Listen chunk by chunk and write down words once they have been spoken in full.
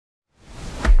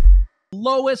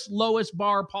lowest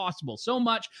bar possible. So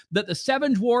much that the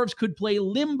seven dwarves could play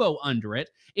limbo under it,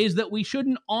 is that we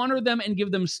shouldn't honor them and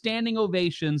give them standing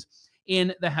ovations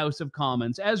in the House of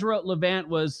Commons. Ezra Levant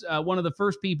was one of the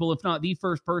first people, if not the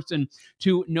first person,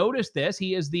 to notice this.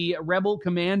 He is the Rebel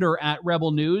commander at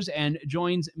Rebel News and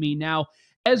joins me now.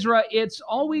 Ezra, it's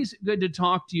always good to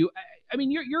talk to you. I mean,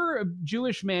 you're a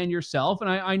Jewish man yourself, and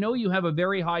I know you have a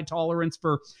very high tolerance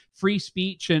for free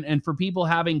speech and for people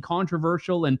having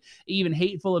controversial and even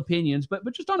hateful opinions. But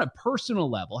just on a personal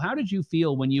level, how did you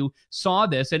feel when you saw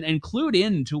this and clued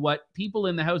into what people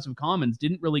in the House of Commons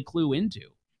didn't really clue into?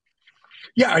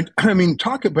 Yeah, I mean,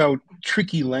 talk about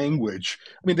tricky language.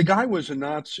 I mean, the guy was a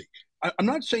Nazi. I'm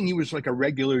not saying he was like a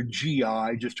regular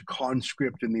GI, just a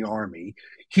conscript in the army.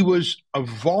 He was a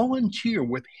volunteer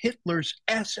with Hitler's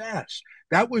SS.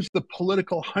 That was the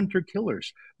political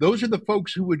hunter-killers. Those are the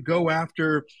folks who would go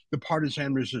after the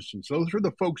partisan resistance. Those were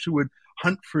the folks who would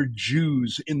hunt for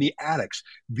Jews in the attics.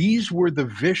 These were the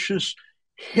vicious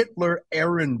Hitler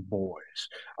errand boys.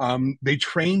 They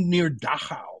trained near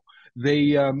Dachau.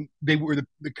 They were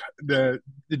the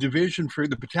division for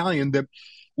the battalion that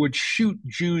would shoot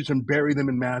Jews and bury them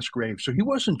in mass graves. So he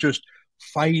wasn't just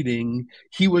fighting,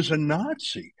 he was a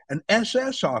Nazi, an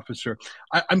SS officer.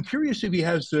 I'm curious if he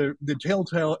has the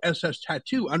telltale SS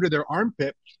tattoo under their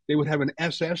armpit. They would have an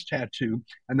SS tattoo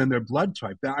and then their blood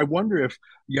type. Now, I wonder if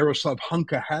Yaroslav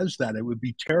Hunka has that. It would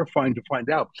be terrifying to find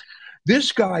out.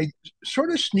 This guy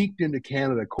sort of sneaked into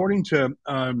Canada, according to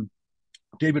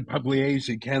David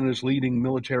Pugliese, Canada's leading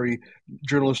military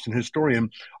journalist and historian.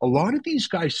 A lot of these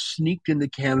guys sneaked into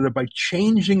Canada by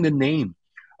changing the name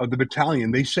of the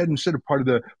battalion. They said instead of part of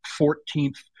the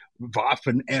 14th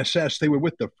Waffen SS, they were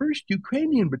with the 1st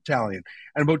Ukrainian Battalion.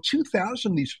 And about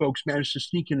 2,000 of these folks managed to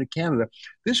sneak into Canada.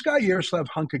 This guy, Yaroslav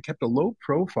Hunka, kept a low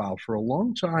profile for a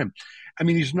long time. I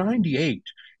mean, he's 98.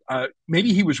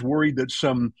 Maybe he was worried that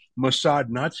some Mossad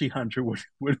Nazi hunter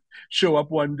would show up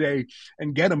one day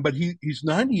and get him, but he's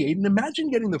 98. And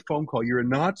imagine getting the phone call. You're a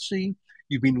Nazi.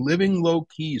 You've been living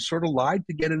low-key. You sort of lied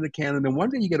to get into Canada. And one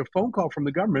day you get a phone call from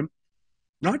the government,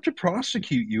 not to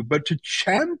prosecute you, but to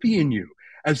champion you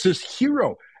as this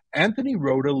hero. Anthony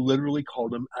Rota literally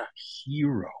called him a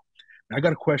hero. Now, I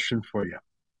got a question for you.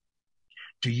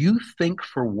 Do you think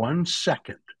for 1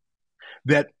 second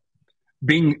that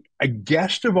being a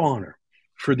guest of honor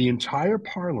for the entire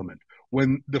parliament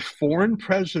when the foreign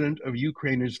president of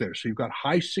Ukraine is there, so you've got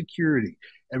high security,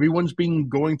 everyone's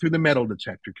going through the metal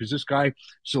detector because this guy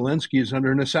Zelensky is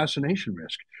under an assassination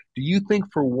risk. Do you think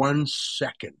for 1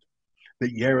 second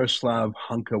that Yaroslav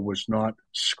Hunka was not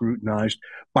scrutinized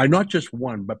by not just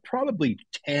one, but probably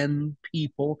 10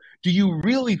 people? Do you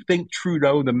really think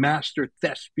Trudeau, the master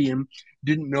thespian,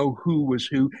 didn't know who was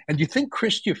who? And do you think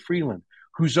Chrystia Freeland,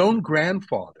 whose own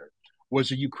grandfather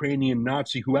was a Ukrainian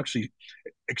Nazi who actually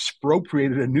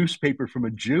expropriated a newspaper from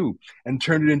a Jew and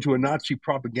turned it into a Nazi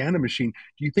propaganda machine,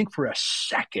 do you think for a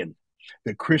second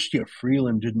that Chrystia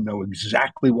Freeland didn't know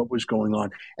exactly what was going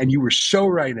on? And you were so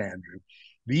right, Andrew.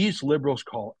 These liberals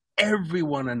call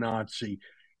everyone a Nazi.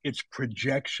 It's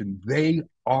projection. They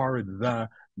are the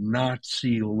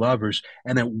Nazi lovers.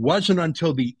 And it wasn't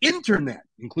until the internet,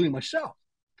 including myself,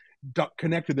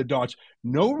 connected the dots.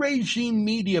 No regime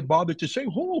media bothered to say,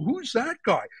 oh, who's that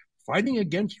guy fighting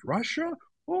against Russia?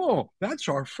 Oh, that's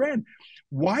our friend.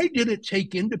 Why did it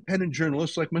take independent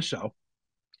journalists like myself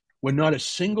when not a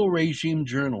single regime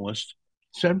journalist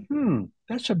said,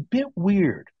 that's a bit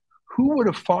weird? Who would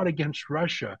have fought against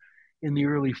Russia in the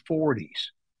early 40s?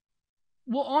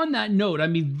 Well, on that note, I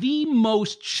mean, the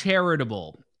most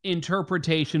charitable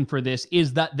interpretation for this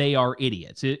is that they are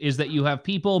idiots, is that you have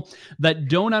people that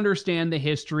don't understand the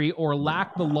history or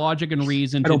lack the logic and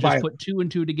reason to just put two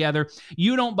and two together.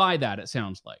 You don't buy that, it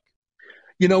sounds like.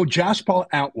 You know, Jaspal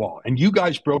Atwal, and you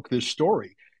guys broke this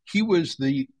story. He was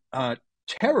the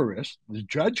terrorist, the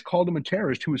judge called him a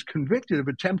terrorist, who was convicted of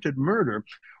attempted murder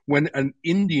when an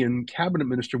Indian cabinet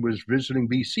minister was visiting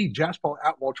BC. Jaspal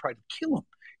Atwal tried to kill him.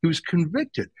 He was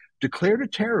convicted, declared a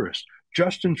terrorist.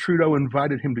 Justin Trudeau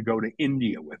invited him to go to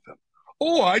India with him.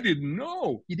 Oh, I didn't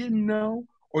know. You didn't know?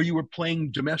 Or you were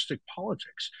playing domestic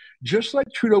politics. Just like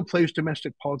Trudeau plays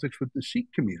domestic politics with the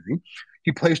Sikh community,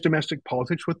 he plays domestic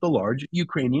politics with the large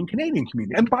Ukrainian-Canadian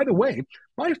community. And by the way,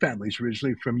 my family's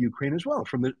originally from Ukraine as well,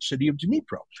 from the city of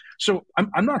Dnipro. So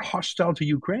I'm not hostile to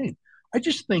Ukraine. I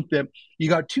just think that you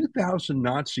got 2,000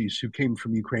 Nazis who came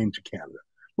from Ukraine to Canada.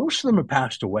 Most of them have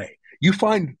passed away. You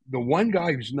find the one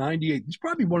guy who's 98, he's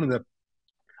probably one of the,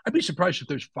 I'd be surprised if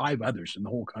there's 5 others in the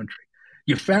whole country.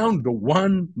 You found the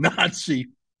one Nazi,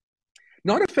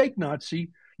 not a fake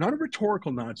Nazi, not a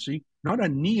rhetorical Nazi, not a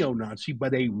neo-Nazi,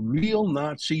 but a real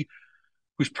Nazi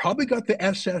who's probably got the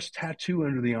SS tattoo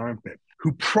under the armpit,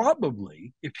 who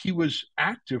probably, if he was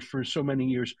active for so many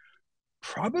years,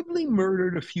 probably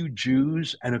murdered a few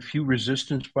Jews and a few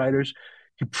resistance fighters.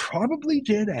 He probably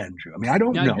did, Andrew. I mean, I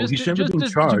don't Now, know. He's never been to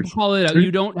charged. call it out,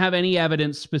 you don't have any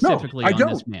evidence specifically I on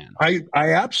don't. this man. I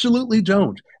absolutely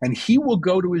don't. And he will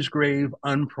go to his grave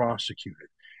unprosecuted.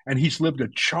 And he's lived a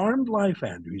charmed life,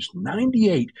 Andrew. He's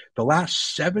 98, the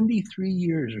last 73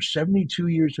 years or 72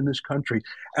 years in this country.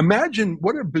 Imagine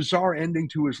what a bizarre ending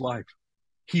to his life.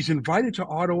 He's invited to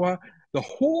Ottawa. The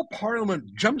whole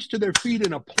parliament jumps to their feet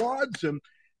and applauds him.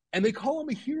 And they call him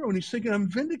a hero. And he's thinking, I'm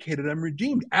vindicated. I'm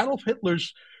redeemed. Adolf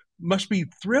Hitler's must be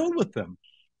thrilled with them.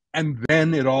 And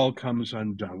then it all comes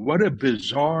undone. What a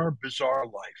bizarre, bizarre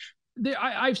life.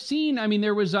 I've seen, I mean,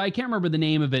 there was, I can't remember the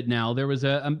name of it now. There was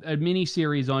a mini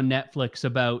series on Netflix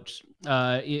about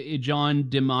John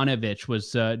Demanovich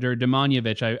was, or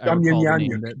Demanievich, I recall the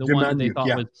name, the one that they thought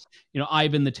was,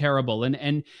 Ivan the Terrible.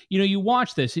 And, you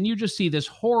watch this and you just see this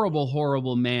horrible,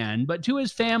 horrible man, but to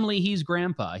his family, he's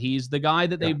grandpa. He's the guy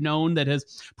that they've known that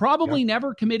has probably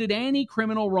never committed any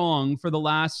criminal wrong for the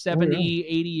last 70,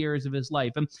 80 years of his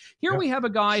life. And here we have a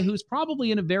guy who's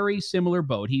probably in a very similar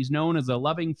boat. He's known as a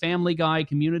loving family guy,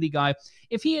 community guy.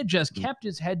 If he had just kept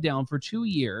his head down for 2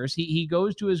 years, he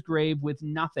goes to his grave with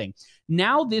nothing.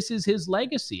 Now this is his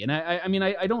legacy. And I mean,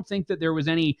 I don't think that there was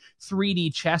any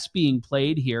 3D chess being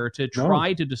played here to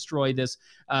try to destroy this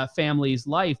family's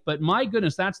life. But my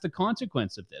goodness, that's the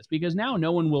consequence of this, because now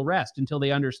no one will rest until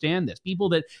they understand this. People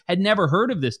that had never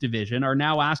heard of this division are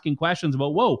now asking questions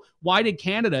about, whoa, why did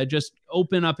Canada just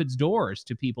open up its doors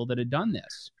to people that had done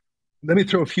this? Let me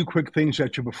throw a few quick things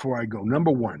at you before I go.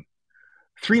 Number one,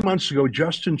 3 months ago,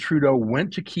 Justin Trudeau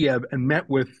went to Kiev and met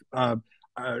with Andrei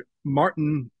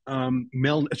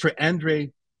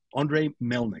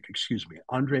Melnik.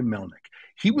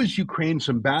 He was Ukraine's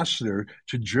ambassador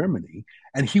to Germany,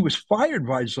 and he was fired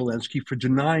by Zelensky for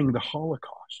denying the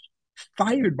Holocaust.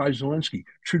 Fired by Zelensky.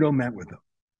 Trudeau met with him.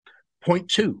 Point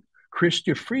two,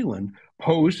 Chrystia Freeland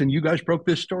posed, and you guys broke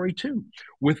this story too,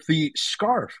 with the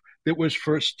scarf that was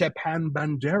for Stepan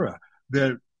Bandera,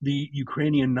 the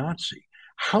Ukrainian Nazi.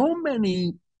 How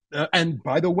many, and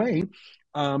by the way,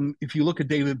 if you look at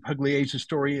David Pugliese'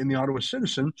 story in the Ottawa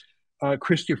Citizen,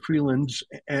 Chrystia Freeland's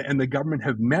and the government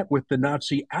have met with the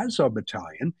Nazi Azov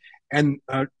battalion and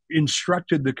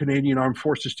instructed the Canadian Armed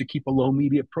Forces to keep a low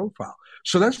media profile.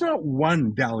 So that's not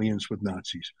one dalliance with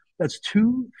Nazis. That's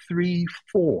 2, 3,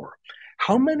 4.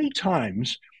 How many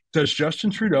times does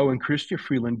Justin Trudeau and Chrystia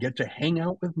Freeland get to hang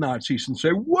out with Nazis and say,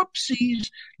 whoopsies,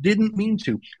 didn't mean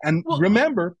to? And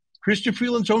remember, Chrystia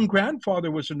Freeland's own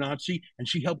grandfather was a Nazi, and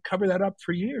she helped cover that up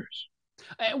for years.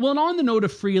 Well, and on the note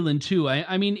of Freeland, too,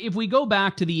 I mean, if we go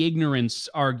back to the ignorance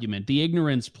argument, the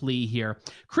ignorance plea here,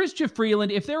 Chrystia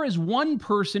Freeland, if there is one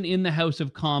person in the House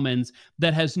of Commons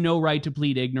that has no right to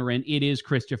plead ignorant, it is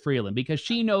Chrystia Freeland, because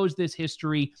she knows this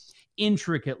history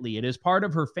intricately. It is part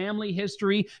of her family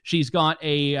history. She's got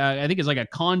I think it's like a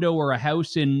condo or a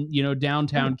house in,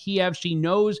 downtown Kiev. She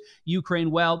knows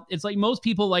Ukraine well. It's like most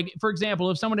people, like, for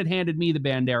example, if someone had handed me the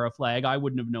Bandera flag, I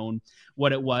wouldn't have known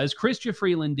what it was. Chrystia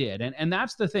Freeland did. And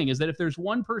that's the thing, is that if there's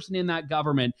one person in that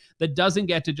government that doesn't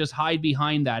get to just hide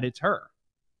behind that, it's her.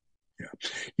 Yeah.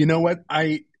 You know what?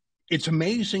 It's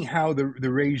amazing how the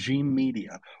regime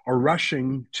media are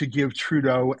rushing to give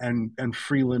Trudeau and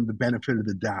Freeland the benefit of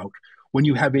the doubt when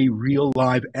you have a real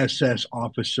live SS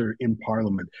officer in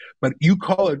Parliament. But you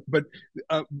call it, but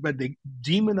they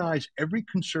demonize every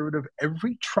conservative,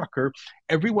 every trucker,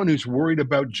 everyone who's worried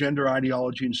about gender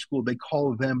ideology in school. They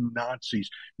call them Nazis.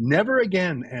 Never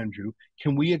again, Andrew,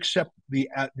 can we accept the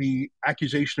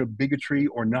accusation of bigotry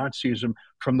or Nazism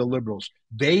from the Liberals.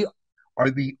 They are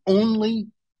the only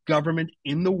government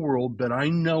in the world that I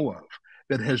know of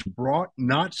that has brought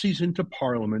Nazis into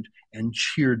Parliament and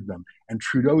cheered them. And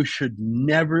Trudeau should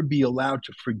never be allowed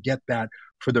to forget that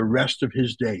for the rest of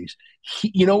his days.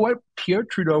 You know what? Pierre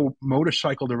Trudeau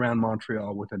motorcycled around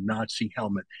Montreal with a Nazi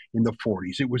helmet in the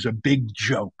 40s. It was a big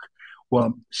joke.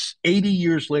 Well, 80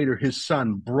 years later, his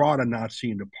son brought a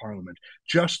Nazi into Parliament.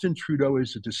 Justin Trudeau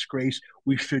is a disgrace.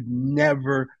 We should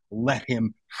never let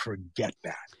him forget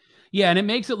that. Yeah, and it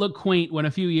makes it look quaint when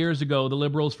a few years ago the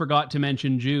Liberals forgot to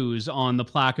mention Jews on the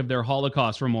plaque of their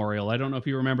Holocaust memorial. I don't know if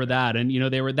you remember that. And,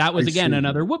 that was, again,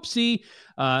 another whoopsie.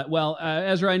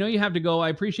 Ezra, I know you have to go. I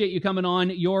appreciate you coming on.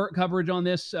 Your coverage on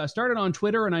this started on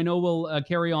Twitter, and I know we'll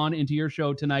carry on into your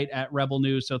show tonight at Rebel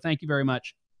News. So thank you very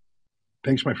much.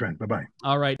 Thanks, my friend. Bye-bye.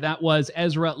 All right. That was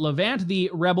Ezra Levant,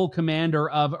 the Rebel commander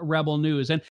of Rebel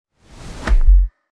News. And